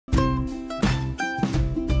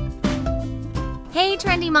Hey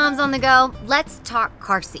trendy moms on the go, let's talk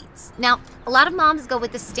car seats. Now, a lot of moms go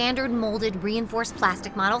with the standard molded reinforced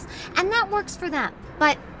plastic models, and that works for them,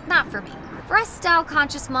 but not for me. For us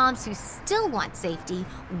style-conscious moms who still want safety,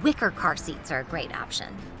 Wicker car seats are a great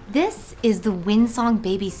option. This is the Windsong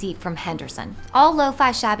baby seat from Henderson. All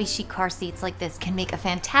lo-fi shabby chic car seats like this can make a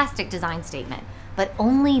fantastic design statement, but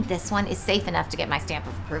only this one is safe enough to get my stamp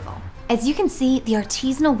of approval. As you can see, the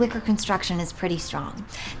artisanal wicker construction is pretty strong.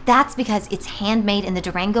 That's because it's handmade in the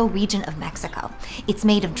Durango region of Mexico. It's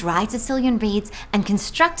made of dried Sicilian reeds and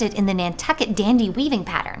constructed in the Nantucket dandy weaving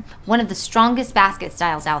pattern, one of the strongest basket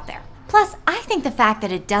styles out there. Plus, I think the fact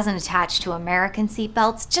that it doesn't attach to American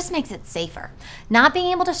seatbelts just makes it safer. Not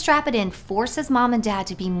being able to strap it in forces mom and dad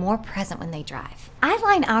to be more present when they drive. I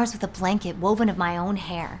line ours with a blanket woven of my own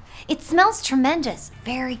hair. It smells tremendous,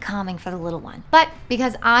 very calming for the little one. But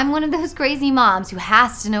because I'm one of those crazy moms who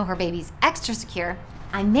has to know her baby's extra secure,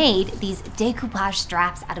 I made these decoupage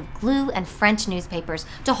straps out of glue and French newspapers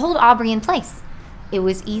to hold Aubrey in place. It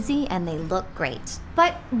was easy and they look great.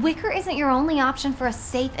 But Wicker isn't your only option for a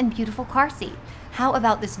safe and beautiful car seat. How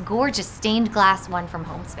about this gorgeous stained glass one from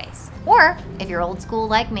HomeSpace? Or, if you're old school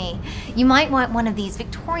like me, you might want one of these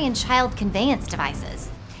Victorian child conveyance devices.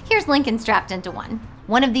 Here's Lincoln strapped into one.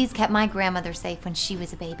 One of these kept my grandmother safe when she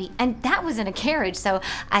was a baby, and that was in a carriage, so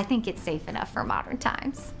I think it's safe enough for modern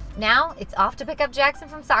times. Now, it's off to pick up Jackson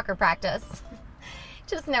from soccer practice.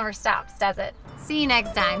 Just never stops, does it? See you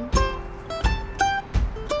next time.